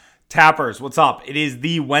Tappers, what's up? It is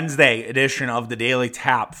the Wednesday edition of the Daily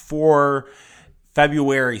Tap for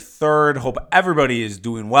February 3rd. Hope everybody is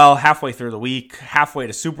doing well. Halfway through the week, halfway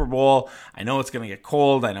to Super Bowl. I know it's going to get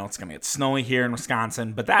cold. I know it's going to get snowy here in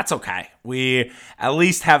Wisconsin, but that's okay. We at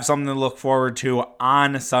least have something to look forward to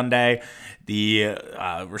on Sunday. The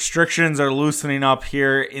restrictions are loosening up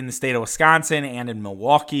here in the state of Wisconsin and in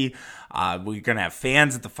Milwaukee. We're going to have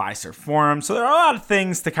fans at the Fiserv Forum, so there are a lot of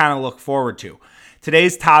things to kind of look forward to.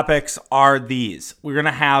 Today's topics are these. We're going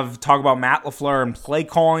to talk about Matt LaFleur and play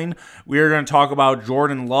calling. We're going to talk about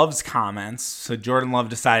Jordan Love's comments. So Jordan Love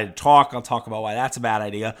decided to talk. I'll talk about why that's a bad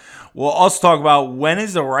idea. We'll also talk about when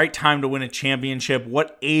is the right time to win a championship,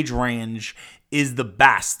 what age range is the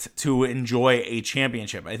best to enjoy a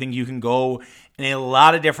championship. I think you can go in a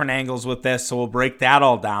lot of different angles with this, so we'll break that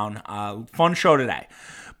all down. Fun show today.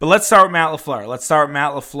 But let's start with Matt LaFleur. Let's start with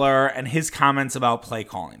Matt LaFleur and his comments about play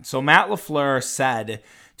calling. So Matt LaFleur said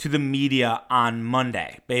to the media on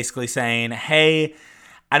Monday, basically saying, hey,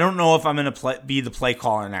 I don't know if I'm going to be the play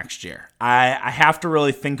caller next year. I have to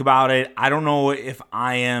really think about it. I don't know if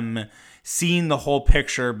I am seeing the whole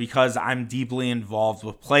picture because I'm deeply involved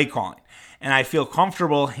with play calling. And I feel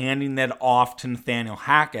comfortable handing that off to Nathaniel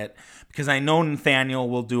Hackett because I know Nathaniel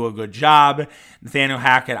will do a good job. Nathaniel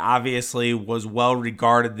Hackett obviously was well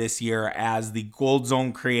regarded this year as the gold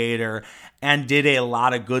zone creator and did a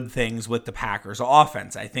lot of good things with the Packers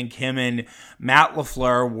offense. I think him and Matt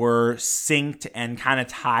LaFleur were synced and kind of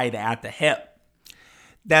tied at the hip.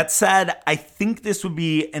 That said, I think this would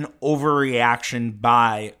be an overreaction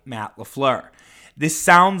by Matt LaFleur. This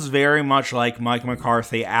sounds very much like Mike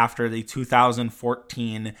McCarthy after the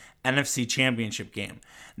 2014 NFC Championship game.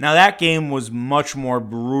 Now, that game was much more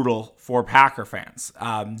brutal for Packer fans.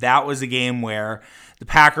 That was a game where the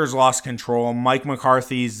Packers lost control. Mike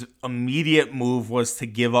McCarthy's immediate move was to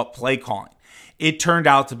give up play calling. It turned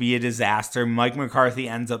out to be a disaster. Mike McCarthy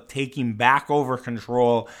ends up taking back over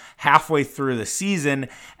control halfway through the season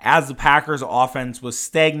as the Packers offense was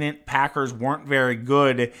stagnant. Packers weren't very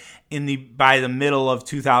good by the middle of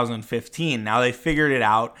 2015. Now they figured it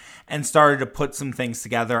out and started to put some things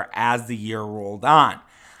together as the year rolled on.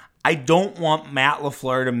 I don't want Matt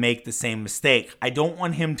LaFleur to make the same mistake. I don't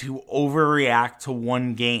want him to overreact to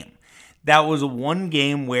one game. That was one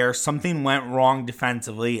game where something went wrong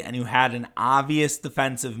defensively and you had an obvious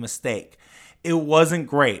defensive mistake. It wasn't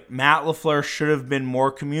great. Matt LaFleur should have been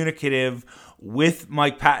more communicative with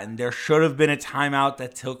Mike Patton. There should have been a timeout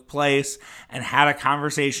that took place and had a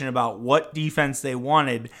conversation about what defense they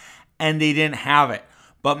wanted, and they didn't have it.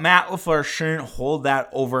 But Matt LaFleur shouldn't hold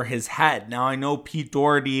that over his head. Now, I know Pete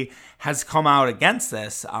Doherty has come out against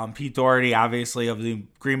this. Pete Doherty, obviously, of the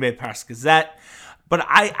Green Bay Press-Gazette. But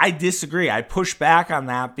I disagree. I push back on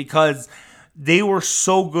that because they were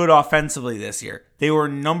so good offensively this year. They were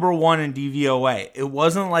number one in DVOA. It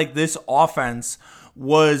wasn't like this offense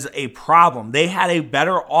was a problem. They had a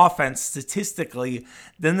better offense statistically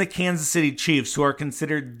than the Kansas City Chiefs, who are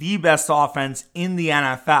considered the best offense in the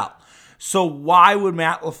NFL. So why would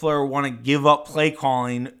Matt LaFleur want to give up play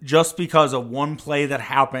calling just because of one play that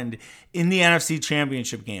happened in the NFC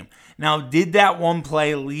Championship game? Now, did that one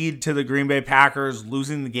play lead to the Green Bay Packers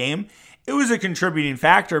losing the game? It was a contributing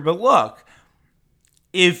factor, but look,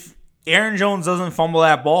 if Aaron Jones doesn't fumble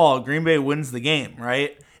that ball, Green Bay wins the game,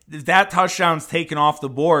 right? If that touchdown's taken off the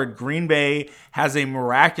board, Green Bay has a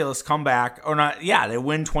miraculous comeback, or not, yeah, they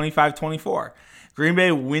win 25-24. Green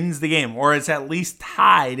Bay wins the game, or it's at least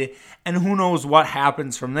tied, and who knows what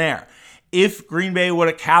happens from there. If Green Bay would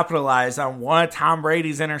have capitalized on one of Tom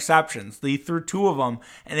Brady's interceptions, they threw two of them,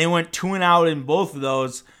 and they went 2-and-out in both of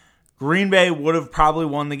those, Green Bay would have probably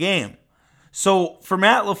won the game. So for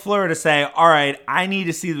Matt LaFleur to say, all right, I need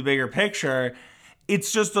to see the bigger picture,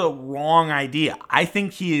 it's just a wrong idea. I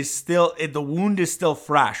think the wound is still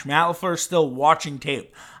fresh. Matt LaFleur is still watching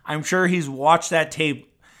tape. I'm sure he's watched that tape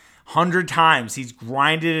 100 times. He's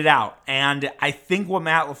grinded it out. And I think what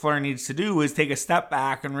Matt LaFleur needs to do is take a step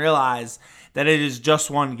back and realize that it is just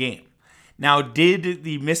one game. Now, did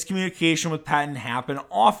the miscommunication with Patton happen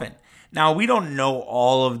often? Now, we don't know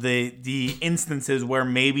all of the instances where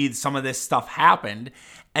maybe some of this stuff happened,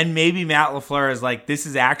 and maybe Matt LaFleur is like, this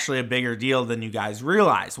is actually a bigger deal than you guys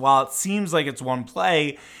realize. While it seems like it's one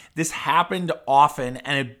play, this happened often,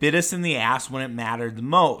 and it bit us in the ass when it mattered the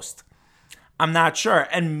most. I'm not sure.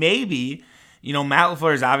 And maybe, Matt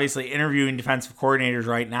LaFleur is obviously interviewing defensive coordinators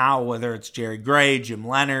right now, whether it's Jerry Gray, Jim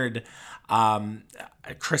Leonard,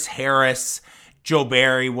 Chris Harris, Joe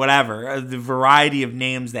Barry, whatever, the variety of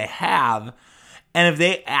names they have. And if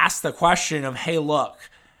they ask the question of, hey, look,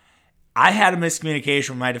 I had a miscommunication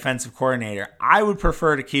with my defensive coordinator. I would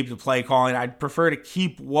prefer to keep the play calling. I'd prefer to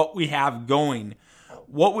keep what we have going.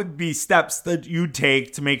 What would be steps that you'd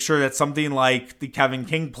take to make sure that something like the Kevin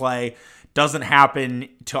King play doesn't happen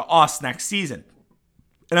to us next season?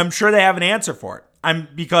 And I'm sure they have an answer for it.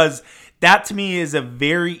 Because that to me is a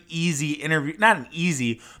very easy interview. Not an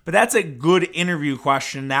easy, but that's a good interview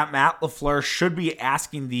question that Matt LaFleur should be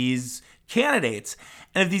asking these candidates.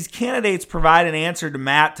 And if these candidates provide an answer to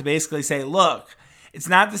Matt to basically say, look, it's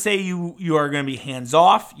not to say you are going to be hands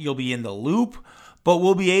off, you'll be in the loop, but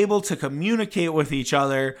we'll be able to communicate with each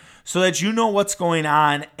other so that you know what's going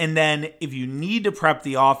on. And then if you need to prep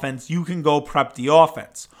the offense, you can go prep the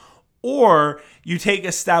offense. Or you take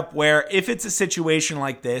a step where if it's a situation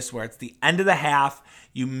like this, where it's the end of the half,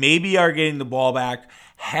 you maybe are getting the ball back,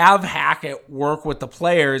 have Hackett work with the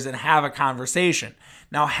players and have a conversation.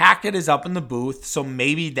 Now, Hackett is up in the booth, so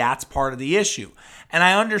maybe that's part of the issue. And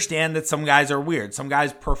I understand that some guys are weird. Some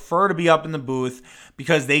guys prefer to be up in the booth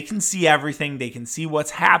because they can see everything. They can see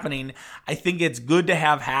what's happening. I think it's good to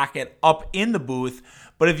have Hackett up in the booth.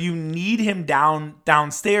 But if you need him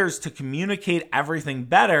downstairs to communicate everything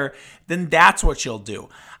better, then that's what you'll do.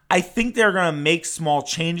 I think they're going to make small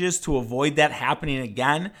changes to avoid that happening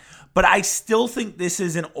again. But I still think this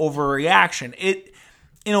is an overreaction.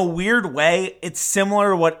 In a weird way, it's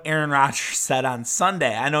similar to what Aaron Rodgers said on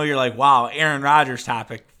Sunday. I know you're like, wow, Aaron Rodgers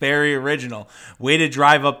topic, very original. Way to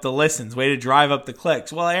drive up the listens, way to drive up the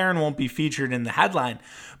clicks. Well, Aaron won't be featured in the headline.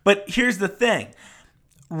 But here's the thing.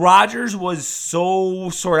 Rodgers was so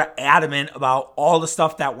sort of adamant about all the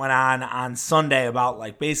stuff that went on Sunday about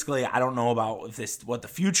like basically I don't know about what the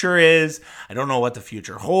future is. I don't know what the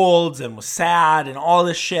future holds and was sad and all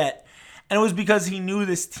this shit. And it was because he knew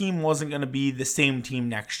this team wasn't going to be the same team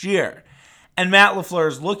next year. And Matt LaFleur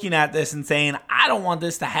is looking at this and saying, I don't want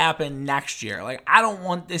this to happen next year. Like, I don't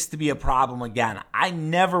want this to be a problem again. I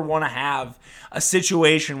never want to have a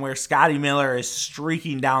situation where Scotty Miller is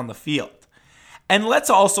streaking down the field. And let's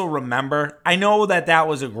also remember, I know that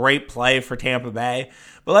was a great play for Tampa Bay,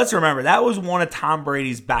 but let's remember, that was one of Tom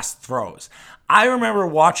Brady's best throws. I remember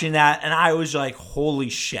watching that and I was like, holy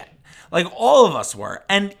shit. Like all of us were.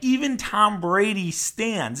 And even Tom Brady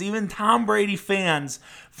fans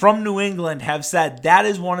from New England have said that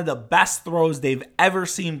is one of the best throws they've ever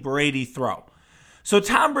seen Brady throw. So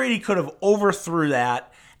Tom Brady could have overthrew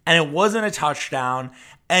that and it wasn't a touchdown.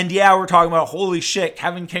 And yeah, we're talking about, holy shit,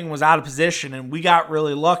 Kevin King was out of position and we got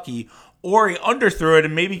really lucky. Or he underthrew it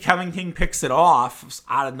and maybe Kevin King picks it off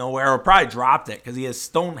out of nowhere or probably dropped it because he has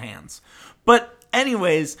stone hands. But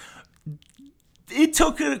anyways, it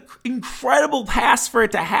took an incredible pass for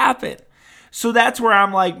it to happen. So that's where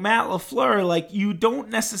I'm like, Matt LaFleur, like you don't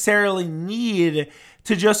necessarily need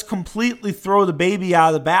to just completely throw the baby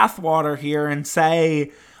out of the bathwater here and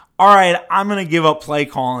say, all right, I'm going to give up play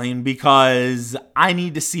calling because I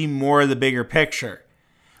need to see more of the bigger picture.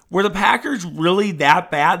 Were the Packers really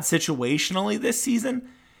that bad situationally this season?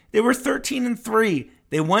 They were 13-3.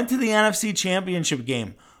 They went to the NFC Championship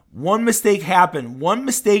game. One mistake happened. One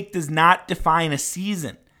mistake does not define a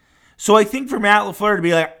season. So I think for Matt LaFleur to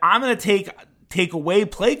be like, I'm going to take away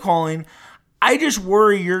play calling, I just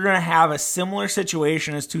worry you're going to have a similar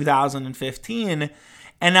situation as 2015.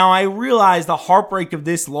 And now I realize the heartbreak of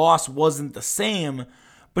this loss wasn't the same,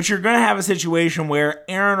 but you're going to have a situation where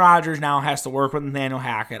Aaron Rodgers now has to work with Nathaniel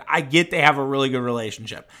Hackett. I get they have a really good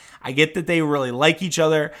relationship. I get that they really like each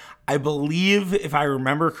other. I believe, if I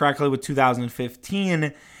remember correctly, with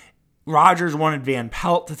 2015, Rodgers wanted Van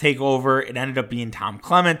Pelt to take over. It ended up being Tom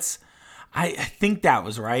Clements. I think that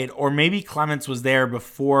was right. Or maybe Clements was there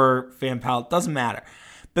before Van Pelt. Doesn't matter.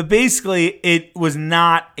 But basically, it was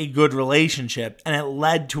not a good relationship. And it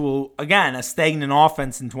led to, again, a stagnant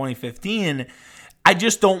offense in 2015. I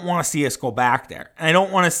just don't want to see us go back there. And I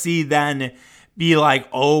don't want to see then be like,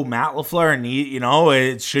 oh, Matt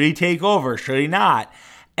LaFleur, should he take over? Should he not?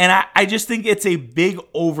 And I just think it's a big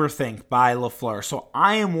overthink by LaFleur. So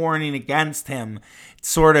I am warning against him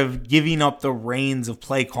sort of giving up the reins of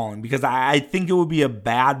play calling because I think it would be a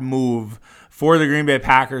bad move for the Green Bay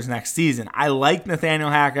Packers next season. I like Nathaniel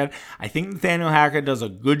Hackett. I think Nathaniel Hackett does a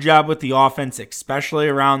good job with the offense, especially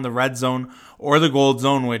around the red zone or the gold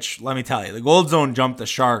zone, which, let me tell you, the gold zone jumped the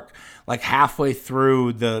shark like halfway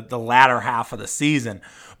through the latter half of the season.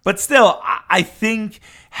 But still, I think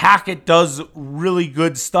Hackett does really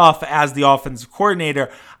good stuff as the offensive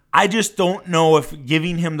coordinator. I just don't know if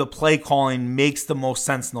giving him the play calling makes the most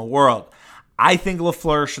sense in the world. I think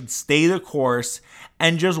LaFleur should stay the course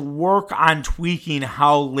and just work on tweaking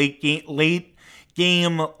how late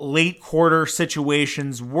quarter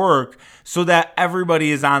situations work so that everybody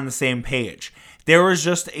is on the same page. There was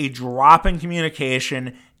just a drop in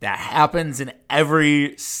communication that happens in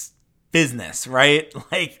every business, right?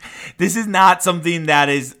 Like, this is not something that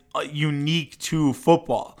is unique to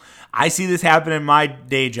football. I see this happen in my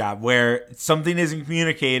day job where something isn't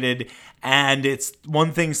communicated and it's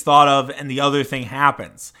one thing's thought of and the other thing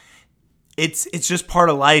happens. It's just part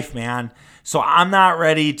of life, man. So I'm not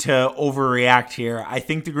ready to overreact here. I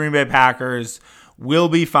think the Green Bay Packers will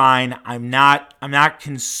be fine. I'm not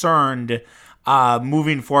concerned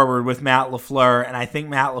moving forward with Matt LaFleur, and I think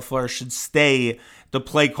Matt LaFleur should stay the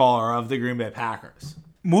play caller of the Green Bay Packers.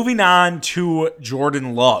 Moving on to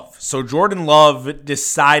Jordan Love. So Jordan Love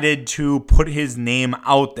decided to put his name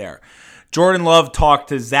out there. Jordan Love talked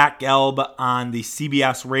to Zach Gelb on the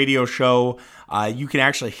CBS radio show. You can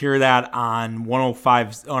actually hear that on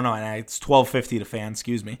 105. Oh no, it's 1250 The Fan.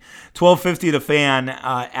 Excuse me, 1250 The Fan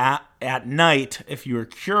at night. If you were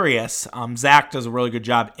curious, Zach does a really good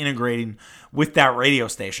job integrating with that radio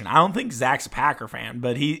station. I don't think Zach's a Packer fan,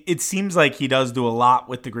 but it seems like he does do a lot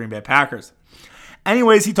with the Green Bay Packers.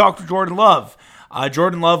 Anyways, he talked to Jordan Love.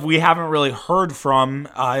 Jordan Love, we haven't really heard from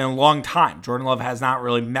in a long time. Jordan Love has not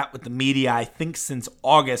really met with the media, I think, since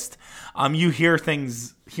August. You hear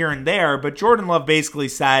things here and there, but Jordan Love basically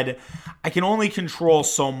said, I can only control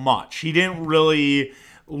so much. He didn't really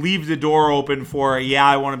leave the door open for,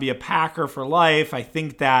 I want to be a Packer for life. I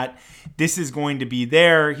think that this is going to be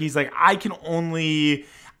there. He's like,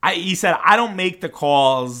 he said, I don't make the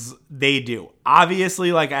calls, they do.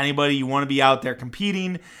 Obviously, like anybody, you want to be out there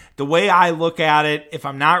competing. The way I look at it, if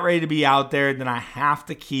I'm not ready to be out there, then I have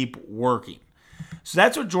to keep working. So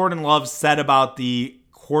that's what Jordan Love said about the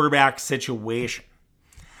quarterback situation.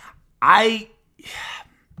 Why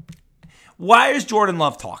is Jordan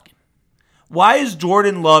Love talking? Why is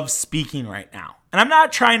Jordan Love speaking right now? And I'm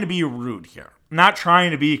not trying to be rude here. I'm not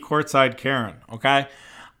trying to be courtside Karen, okay?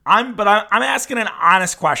 I'm asking an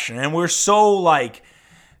honest question, and we're so like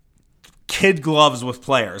kid gloves with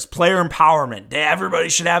players, player empowerment. Everybody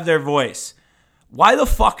should have their voice. Why the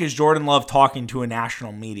fuck is Jordan Love talking to a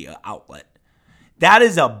national media outlet? That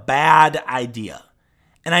is a bad idea.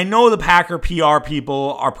 And I know the Packer PR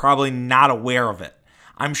people are probably not aware of it.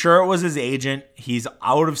 I'm sure it was his agent. He's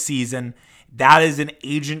out of season. That is an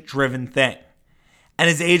agent-driven thing. And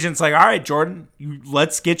his agent's like, all right, Jordan,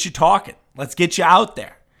 let's get you talking. Let's get you out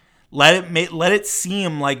there. Let it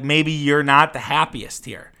seem like maybe you're not the happiest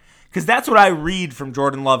here. Because that's what I read from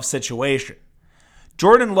Jordan Love's situation.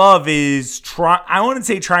 Jordan Love is, I wouldn't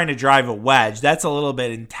say trying to drive a wedge. That's a little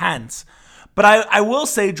bit intense. But I will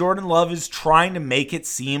say Jordan Love is trying to make it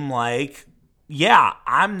seem like,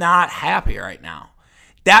 I'm not happy right now.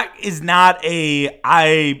 That is not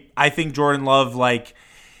I think Jordan Love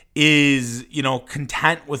is,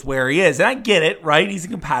 content with where he is. And I get it, right? He's a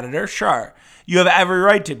competitor, sure. You have every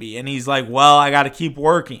right to be. And he's like, well, I got to keep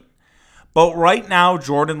working. But right now,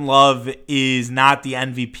 Jordan Love is not the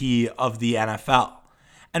MVP of the NFL.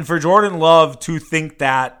 And for Jordan Love to think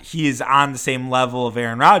that he is on the same level of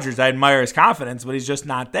Aaron Rodgers, I admire his confidence, but he's just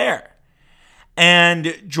not there.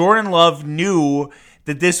 And Jordan Love knew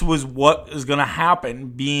that this was what was going to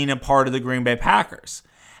happen being a part of the Green Bay Packers.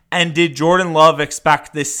 And did Jordan Love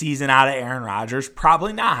expect this season out of Aaron Rodgers?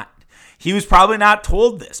 Probably not. He was probably not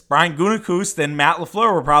told this. Brian Gutekunst and Matt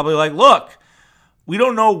LaFleur were probably like, look, we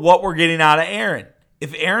don't know what we're getting out of Aaron.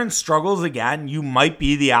 If Aaron struggles again, you might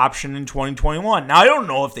be the option in 2021. Now, I don't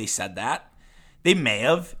know if they said that. They may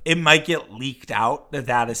have. It might get leaked out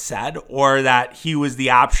that is said, or that he was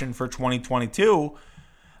the option for 2022.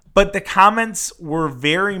 But the comments were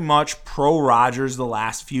very much pro Rodgers the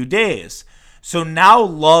last few days. So now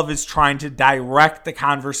Love is trying to direct the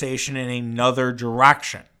conversation in another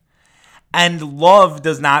direction. And Love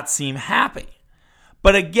does not seem happy.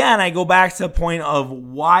 But again, I go back to the point of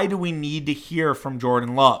why do we need to hear from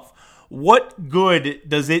Jordan Love? What good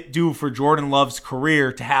does it do for Jordan Love's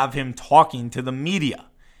career to have him talking to the media?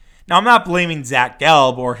 Now, I'm not blaming Zach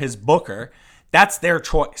Gelb or his booker. That's their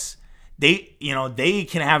choice. They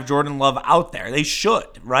can have Jordan Love out there. They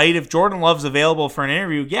should, right? If Jordan Love's available for an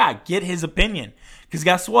interview, get his opinion. Because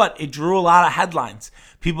guess what? It drew a lot of headlines.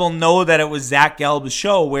 People know that it was Zach Gelb's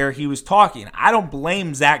show where he was talking. I don't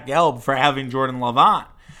blame Zach Gelb for having Jordan Love on.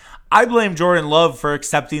 I blame Jordan Love for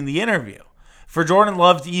accepting the interview. For Jordan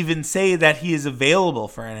Love to even say that he is available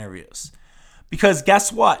for interviews. Because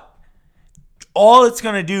guess what? All it's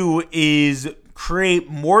going to do is create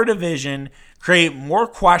more division, create more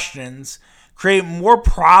questions, create more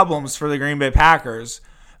problems for the Green Bay Packers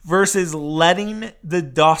versus letting the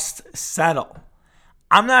dust settle.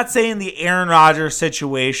 I'm not saying the Aaron Rodgers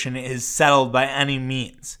situation is settled by any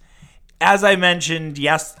means. As I mentioned,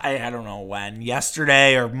 I don't know when,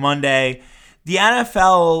 yesterday or Monday, The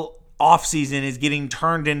NFL offseason is getting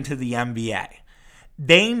turned into the NBA.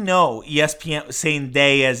 They know, ESPN, saying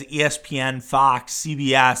they as ESPN, Fox,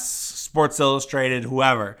 CBS, Sports Illustrated,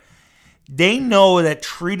 whoever, they know that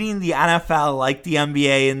treating the NFL like the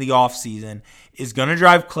NBA in the offseason is going to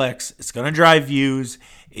drive clicks, it's going to drive views,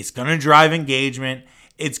 it's going to drive engagement,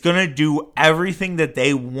 it's going to do everything that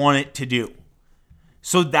they want it to do.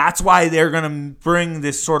 So that's why they're going to bring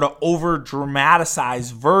this sort of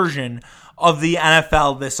over-dramatized version of the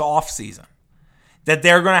NFL this offseason. That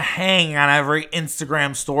they're going to hang on every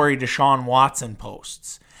Instagram story Deshaun Watson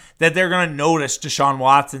posts. That they're going to notice Deshaun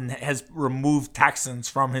Watson has removed Texans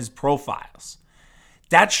from his profiles.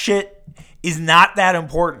 That shit is not that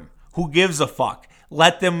important. Who gives a fuck?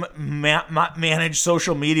 Let them manage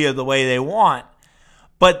social media the way they want.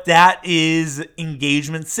 But that is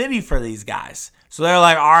engagement city for these guys. So they're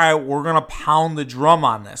like, all right, we're going to pound the drum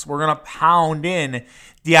on this. We're going to pound in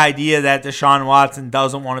the idea that Deshaun Watson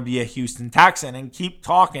doesn't want to be a Houston Texan and keep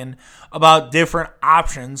talking about different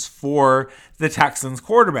options for the Texans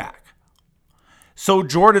quarterback. So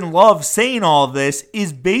Jordan Love saying all of this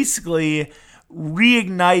is basically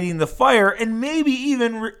reigniting the fire and maybe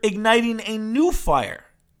even igniting a new fire.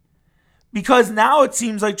 Because now it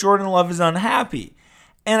seems like Jordan Love is unhappy.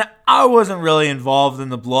 And I wasn't really involved in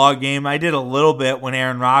the blog game. I did a little bit when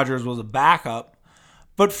Aaron Rodgers was a backup.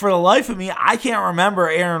 But for the life of me, I can't remember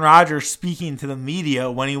Aaron Rodgers speaking to the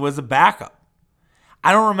media when he was a backup.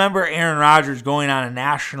 I don't remember Aaron Rodgers going on a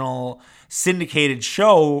national syndicated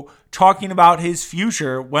show talking about his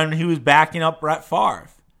future when he was backing up Brett Favre.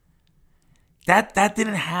 That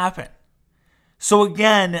didn't happen. So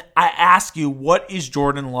again, I ask you, what is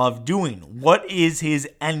Jordan Love doing? What is his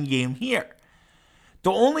end game here?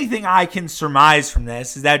 The only thing I can surmise from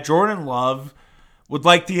this is that Jordan Love would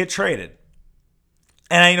like to get traded.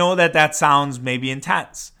 And I know that sounds maybe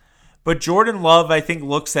intense. But Jordan Love, I think,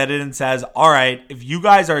 looks at it and says, all right, if you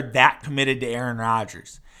guys are that committed to Aaron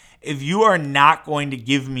Rodgers, if you are not going to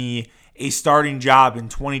give me a starting job in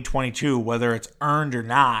 2022, whether it's earned or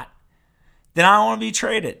not, then I want to be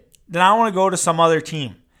traded. Then I want to go to some other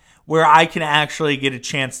team where I can actually get a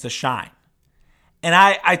chance to shine. And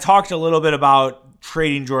I talked a little bit about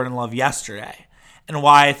trading Jordan Love yesterday and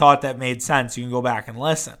why I thought that made sense. You can go back and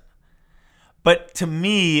listen. But to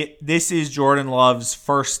me, this is Jordan Love's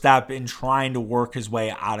first step in trying to work his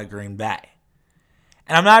way out of Green Bay.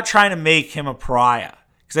 And I'm not trying to make him a pariah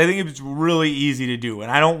because I think it's really easy to do.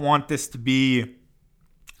 And I don't want this to be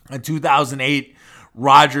a 2008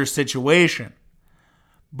 Rodgers situation.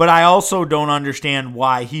 But I also don't understand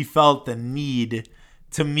why he felt the need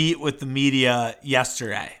to meet with the media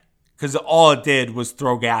yesterday, because all it did was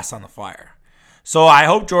throw gas on the fire. So I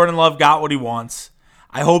hope Jordan Love got what he wants.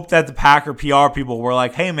 I hope that the Packer PR people were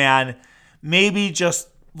like, hey man, maybe just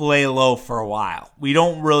lay low for a while. We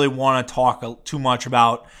don't really want to talk too much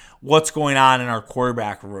about what's going on in our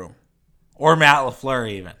quarterback room. Or Matt LaFleur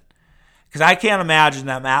even. Because I can't imagine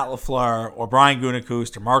that Matt LaFleur or Brian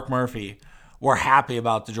Gutekunst or Mark Murphy were happy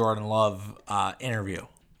about the Jordan Love interview.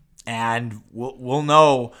 And we'll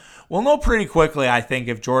know pretty quickly, I think,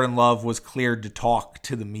 if Jordan Love was cleared to talk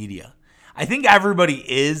to the media. I think everybody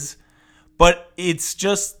is, but it's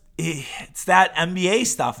that NBA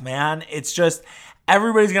stuff, man. It's just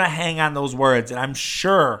everybody's going to hang on those words. And I'm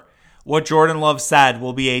sure what Jordan Love said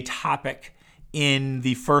will be a topic in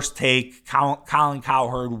the First Take Colin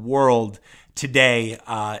Cowherd world today,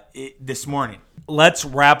 this morning. Let's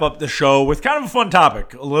wrap up the show with kind of a fun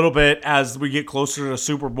topic a little bit as we get closer to the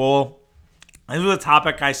Super Bowl. This was a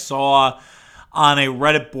topic I saw on a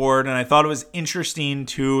Reddit board, and I thought it was interesting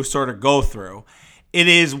to sort of go through. It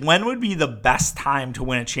is, when would be the best time to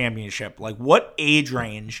win a championship? Like, what age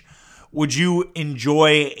range would you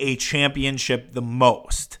enjoy a championship the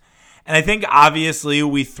most? And I think, obviously,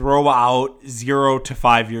 we throw out 0 to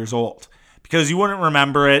 5 years old. Because you wouldn't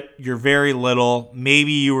remember it. You're very little.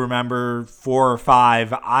 Maybe you remember 4 or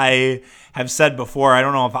 5. I have said before, I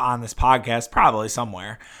don't know if on this podcast, probably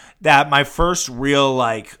somewhere, that my first real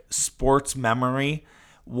sports memory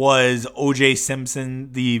was O.J.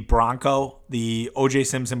 Simpson, the O.J.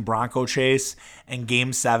 Simpson Bronco chase and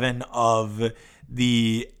Game 7 of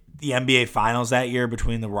the NBA Finals that year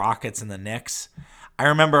between the Rockets and the Knicks. I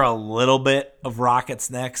remember a little bit of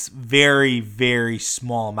Rockets-Knicks, very, very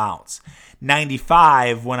small amounts.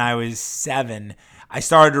 95, when I was 7, I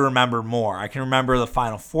started to remember more. I can remember the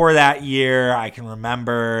Final Four that year. I can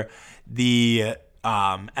remember the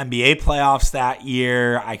NBA playoffs that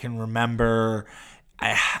year. I can remember...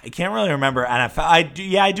 I can't really remember NFL.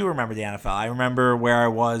 I do remember the NFL. I remember where I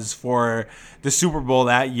was for the Super Bowl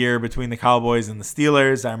that year between the Cowboys and the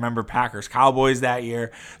Steelers. I remember Packers-Cowboys that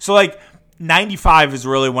year. So, 95 is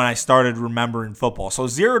really when I started remembering football. So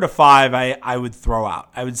 0 to 5, I would throw out.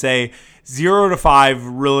 I would say 0 to 5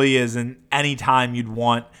 really isn't any time you'd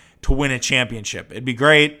want to win a championship. It'd be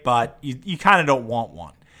great, but you kind of don't want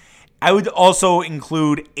one. I would also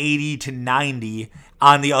include 80 to 90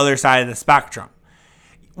 on the other side of the spectrum.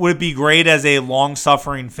 Would it be great as a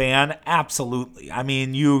long-suffering fan? Absolutely. I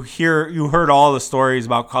mean, you heard all the stories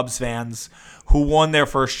about Cubs fans who won their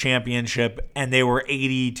first championship and they were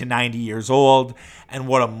 80 to 90 years old, and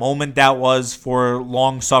what a moment that was for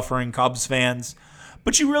long-suffering Cubs fans.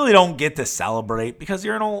 But you really don't get to celebrate because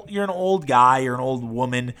you're an old guy, you're an old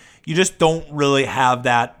woman. You just don't really have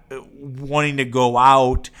that wanting to go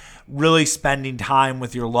out, really spending time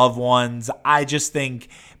with your loved ones. I just think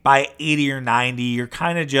by 80 or 90, you're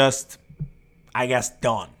kind of just, I guess,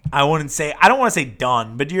 done. I don't want to say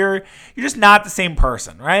done, but you're just not the same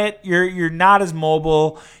person, right? You're not as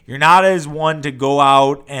mobile. You're not as one to go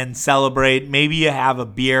out and celebrate. Maybe you have a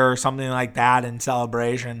beer or something like that in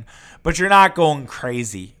celebration, but you're not going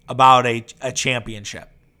crazy about a championship.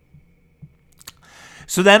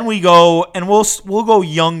 So then we go, and we'll go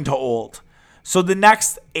young to old. So the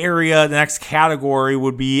next category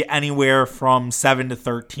would be anywhere from 7 to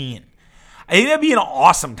 13. I think that'd be an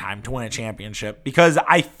awesome time to win a championship because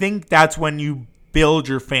I think that's when you build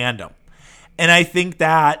your fandom. And I think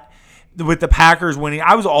that with the Packers winning,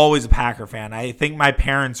 I was always a Packer fan. I think my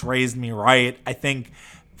parents raised me right. I think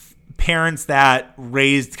parents that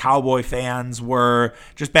raised Cowboy fans were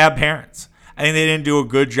just bad parents. I think they didn't do a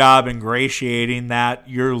good job ingratiating that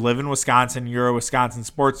you live in Wisconsin, you're a Wisconsin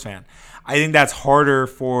sports fan. I think that's harder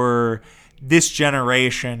for this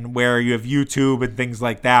generation where you have YouTube and things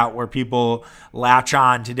like that, where people latch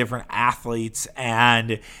on to different athletes.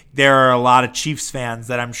 And there are a lot of Chiefs fans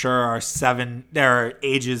that I'm sure they're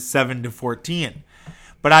ages 7 to 14.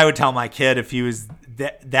 But I would tell my kid if he was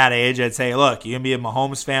that age, I'd say, look, you can be a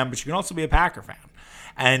Mahomes fan, but you can also be a Packer fan.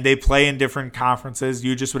 And they play in different conferences.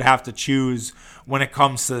 You just would have to choose when it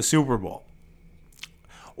comes to the Super Bowl.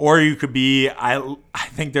 Or you could be, I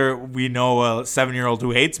think we know a 7-year-old who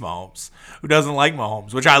hates Mahomes, who doesn't like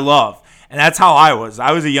Mahomes, which I love. And that's how I was.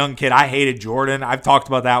 I was a young kid. I hated Jordan. I've talked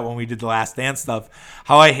about that when we did the Last Dance stuff,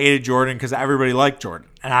 how I hated Jordan because everybody liked Jordan.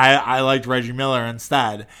 And I liked Reggie Miller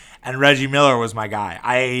instead. And Reggie Miller was my guy.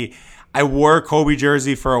 I wore a Kobe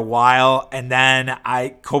jersey for a while, and then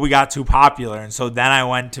Kobe got too popular. And so then I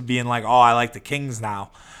went to being like, I like the Kings now.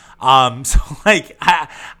 So like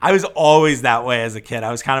I was always that way as a kid.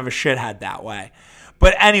 I was kind of a shithead that way.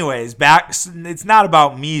 But anyways, it's not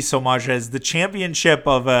about me so much as the championship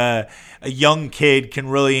of a young kid can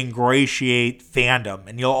really ingratiate fandom,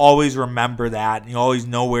 and you'll always remember that, and you'll always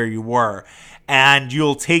know where you were, and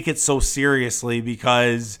you'll take it so seriously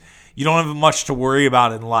because you don't have much to worry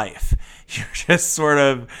about in life. You're just sort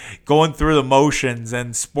of going through the motions,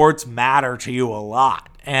 and sports matter to you a lot.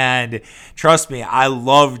 And trust me, I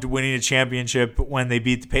loved winning a championship when they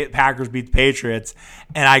Packers beat the Patriots,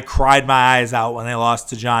 and I cried my eyes out when they lost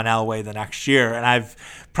to John Elway the next year. And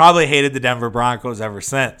I've probably hated the Denver Broncos ever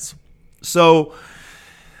since. So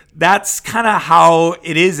that's kind of how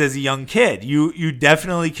it is as a young kid. You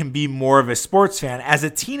definitely can be more of a sports fan. As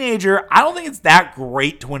a teenager, I don't think it's that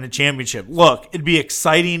great to win a championship. Look, it'd be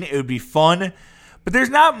exciting. It would be fun. But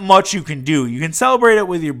there's not much you can do. You can celebrate it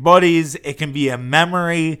with your buddies. It can be a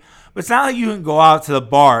memory. But it's not like you can go out to the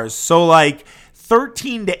bars. So like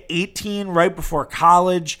 13 to 18, right before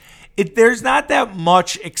college, there's not that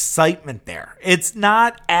much excitement there. It's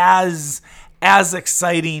not as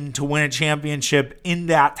exciting to win a championship in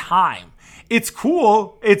that time. It's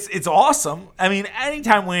cool. It's awesome. I mean,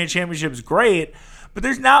 anytime winning a championship is great. But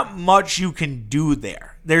there's not much you can do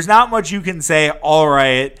there. There's not much you can say, all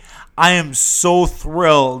right, I am so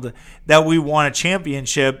thrilled that we won a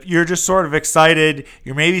championship. You're just sort of excited.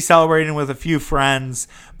 You're maybe celebrating with a few friends,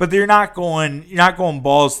 but you're not going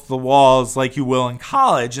balls to the walls like you will in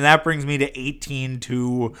college. And that brings me to 18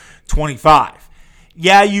 to 25.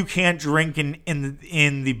 Yeah, you can't drink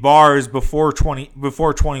in the bars before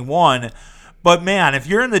 21, but man, if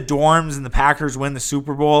you're in the dorms and the Packers win the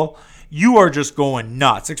Super Bowl, you are just going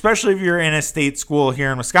nuts, especially if you're in a state school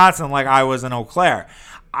here in Wisconsin like I was in Eau Claire.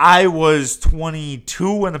 I was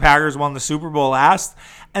 22 when the Packers won the Super Bowl last,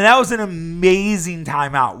 and that was an amazing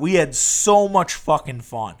time out. We had so much fucking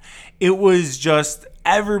fun. It was just,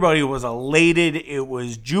 everybody was elated. It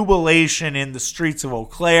was jubilation in the streets of Eau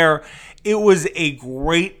Claire. It was a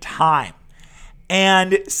great time.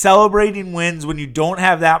 And celebrating wins when you don't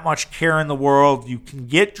have that much care in the world, you can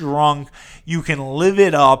get drunk, you can live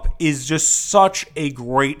it up, is just such a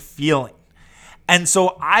great feeling. And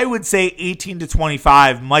so I would say 18 to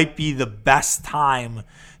 25 might be the best time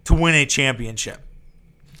to win a championship.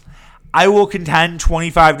 I will contend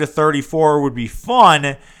 25 to 34 would be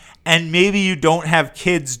fun, and maybe you don't have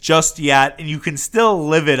kids just yet and you can still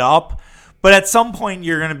live it up, but at some point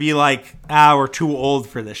you're going to be like, we're too old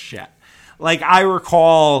for this shit. Like I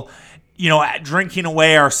recall, drinking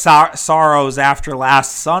away our sorrows after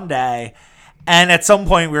last Sunday, and at some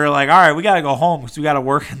point we were like, all right, we got to go home because we got to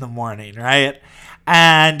work in the morning, right?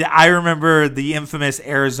 And I remember the infamous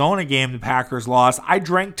Arizona game the Packers lost. I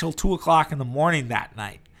drank till 2 o'clock in the morning that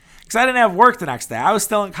night because I didn't have work the next day. I was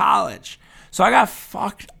still in college. So I got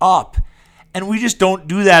fucked up. And we just don't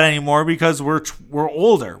do that anymore because we're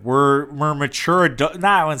older. We're mature.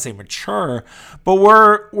 I wouldn't say mature, but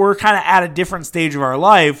we're kind of at a different stage of our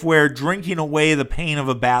life where drinking away the pain of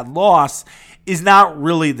a bad loss is not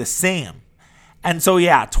really the same. And so,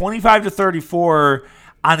 25 to 34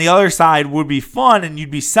 on the other side would be fun and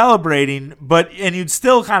you'd be celebrating, and you'd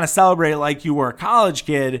still kind of celebrate like you were a college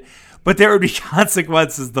kid, but there would be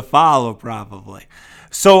consequences to follow probably.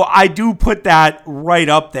 So I do put that right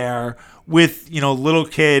up there with, little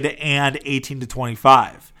kid and 18 to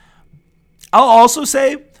 25. I'll also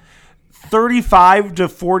say 35 to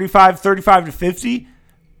 45, 35 to 50,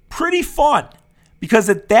 pretty fun. Because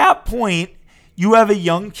at that point, you have a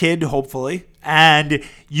young kid, hopefully, and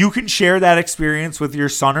you can share that experience with your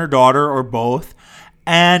son or daughter or both,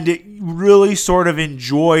 and really sort of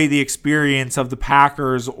enjoy the experience of the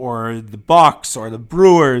Packers or the Bucks or the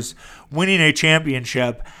Brewers winning a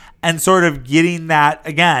championship and sort of getting that,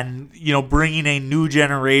 again, bringing a new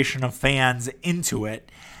generation of fans into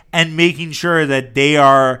it and making sure that they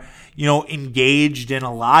are, engaged and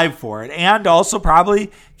alive for it, and also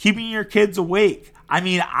probably keeping your kids awake. I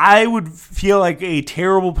mean, I would feel like a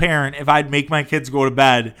terrible parent if I'd make my kids go to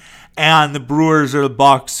bed and the Brewers or the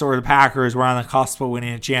Bucks or the Packers were on the cusp of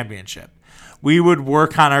winning a championship. We would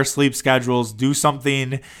work on our sleep schedules, do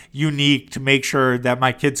something unique to make sure that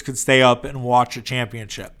my kids could stay up and watch a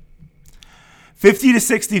championship. 50 to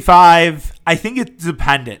 65, I think it's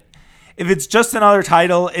dependent. If it's just another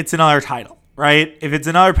title, it's another title, right? If it's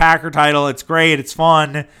another Packer title, it's great, it's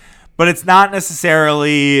fun, but it's not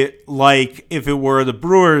necessarily like if it were the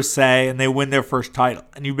Brewers, say, and they win their first title.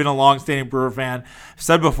 And you've been a longstanding Brewer fan. I've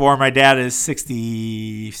said before, my dad is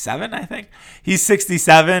 67, I think. He's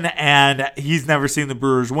 67, and he's never seen the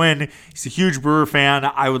Brewers win. He's a huge Brewer fan.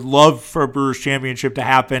 I would love for a Brewers championship to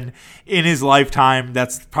happen in his lifetime.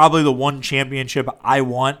 That's probably the one championship I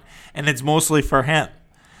want, and it's mostly for him.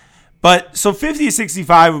 But so 50 to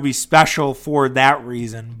 65 would be special for that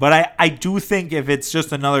reason. But I do think if it's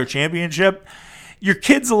just another championship, your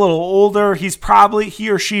kid's a little older. He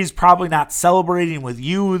or she's probably not celebrating with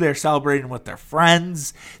you. They're celebrating with their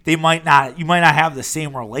friends. You might not have the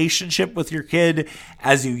same relationship with your kid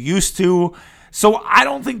as you used to. So I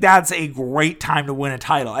don't think that's a great time to win a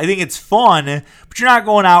title. I think it's fun, but you're not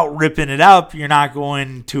going out ripping it up. You're not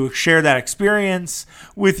going to share that experience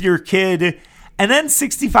with your kid. And then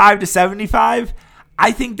 65 to 75,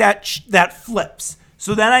 I think that flips.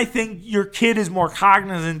 So then I think your kid is more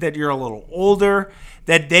cognizant that you're a little older,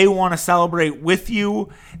 that they want to celebrate with you,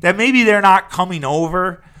 that maybe they're not coming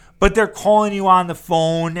over, but they're calling you on the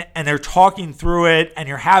phone and they're talking through it and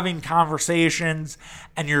you're having conversations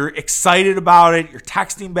and you're excited about it. You're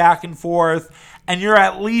texting back and forth and you're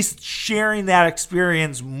at least sharing that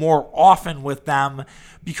experience more often with them,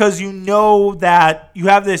 because you know that you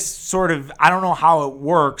have this sort of, I don't know how it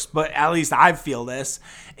works, but at least I feel this,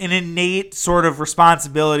 an innate sort of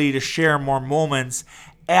responsibility to share more moments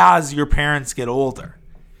as your parents get older.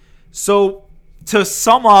 So to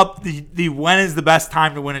sum up the when is the best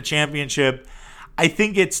time to win a championship, I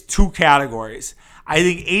think it's two categories. I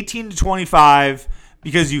think 18 to 25,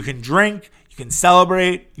 because you can drink, you can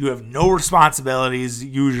celebrate, you have no responsibilities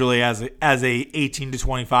usually as a 18 to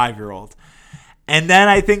 25 year old. And then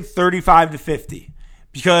I think 35 to 50,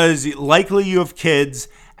 because likely you have kids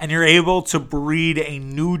and you're able to breed a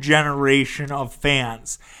new generation of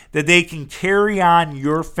fans that they can carry on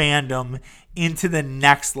your fandom into the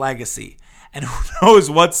next legacy. And who knows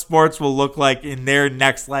what sports will look like in their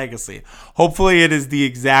next legacy. Hopefully it is the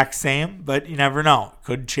exact same, but you never know. It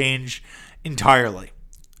could change entirely.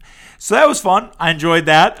 So that was fun. I enjoyed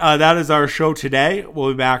that. That is our show today.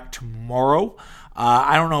 We'll be back tomorrow.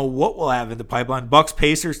 I don't know what we'll have in the pipeline. Bucks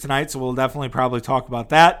Pacers tonight, so we'll definitely probably talk about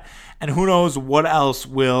that. And who knows what else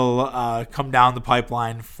will come down the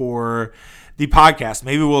pipeline for the podcast.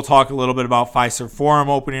 Maybe we'll talk a little bit about Fiserv Forum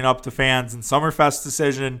opening up to fans and Summerfest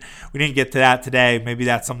decision. We didn't get to that today. Maybe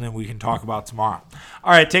that's something we can talk about tomorrow.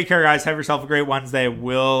 All right, take care, guys. Have yourself a great Wednesday.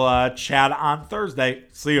 We'll chat on Thursday.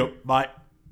 See you. Bye.